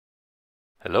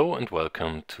Hello and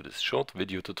welcome to this short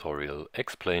video tutorial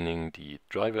explaining the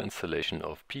driver installation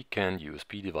of isegCAN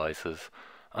USB devices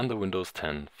under Windows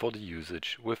 10 for the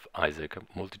usage with isegC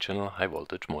multi-channel high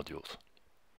voltage modules.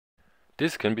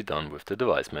 This can be done with the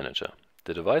device manager.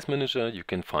 The device manager you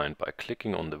can find by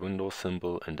clicking on the Windows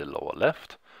symbol in the lower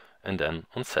left and then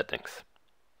on Settings.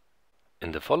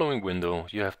 In the following window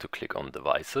you have to click on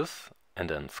Devices and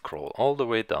then scroll all the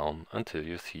way down until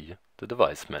you see the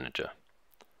device manager.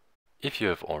 If you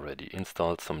have already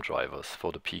installed some drivers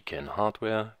for the isegCAN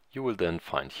hardware, you will then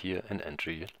find here an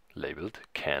entry labeled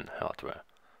CAN hardware.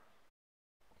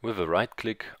 With a right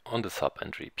click on the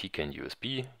sub-entry isegCAN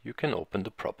USB, you can open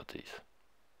the properties.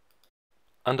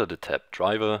 Under the tab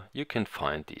Driver, you can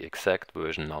find the exact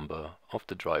version number of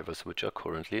the drivers which are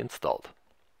currently installed.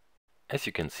 As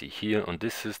you can see here on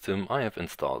this system, I have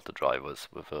installed the drivers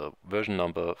with a version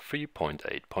number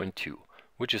 3.8.2,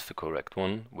 which is the correct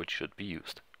one which should be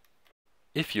used.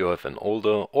 If you have an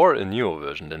older or a newer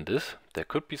version than this, there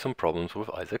could be some problems with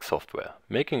isegC software,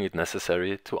 making it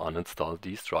necessary to uninstall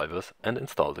these drivers and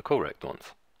install the correct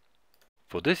ones.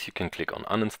 For this you can click on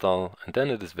Uninstall, and then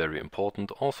it is very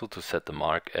important also to set the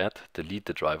mark at Delete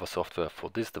the driver software for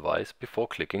this device before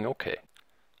clicking OK.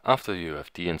 After you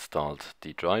have deinstalled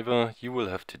the driver, you will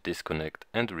have to disconnect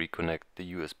and reconnect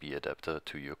the USB adapter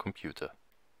to your computer.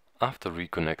 After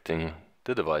reconnecting,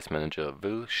 the device manager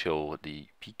will show the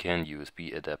isegCAN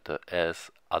USB adapter as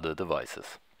Other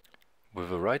Devices.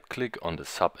 With a right click on the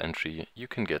sub-entry, you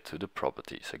can get to the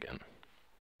properties again.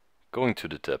 Going to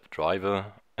the tab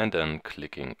Driver and then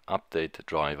clicking Update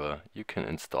Driver, you can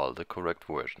install the correct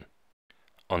version.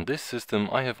 On this system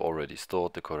I have already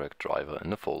stored the correct driver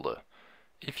in a folder.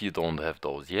 If you don't have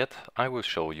those yet, I will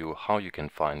show you how you can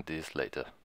find these later.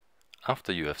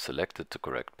 After you have selected the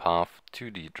correct path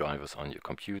to the drivers on your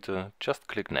computer, just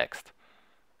click Next,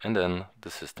 and then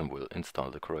the system will install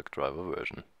the correct driver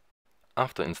version.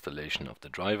 After installation of the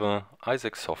driver,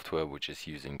 isegC software which is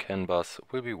using CAN bus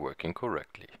will be working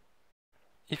correctly.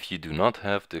 If you do not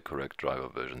have the correct driver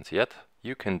versions yet,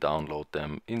 you can download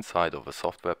them inside of a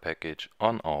software package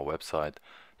on our website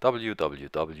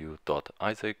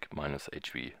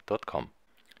www.isegc-hv.com.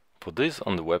 For this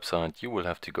on the website you will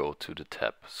have to go to the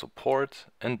tab Support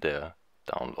and there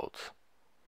Downloads.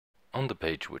 On the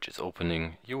page which is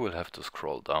opening you will have to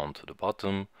scroll down to the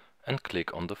bottom and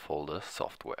click on the folder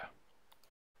Software.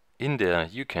 In there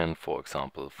you can, for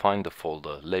example, find the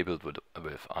folder labeled with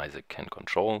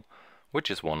isegCANcontrol, which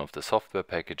is one of the software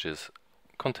packages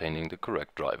containing the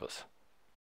correct drivers.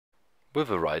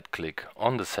 With a right click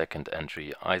on the second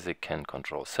entry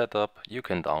isegCANcontrol Setup, you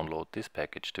can download this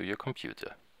package to your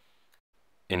computer.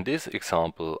 In this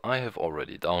example, I have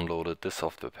already downloaded the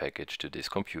software package to this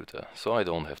computer, so I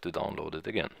don't have to download it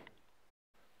again.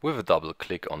 With a double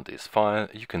click on this file,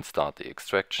 you can start the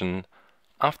extraction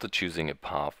after choosing a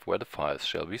path where the files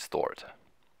shall be stored.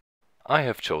 I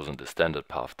have chosen the standard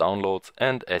path downloads,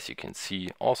 and as you can see,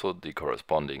 also the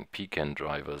corresponding isegCAN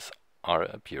drivers are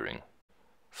appearing.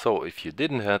 So if you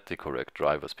didn't have the correct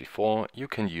drivers before, you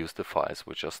can use the files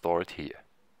which are stored here.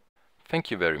 Thank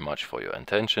you very much for your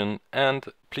attention, and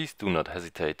please do not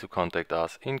hesitate to contact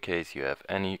us in case you have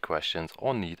any questions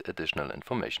or need additional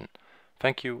information.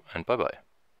 Thank you and bye bye.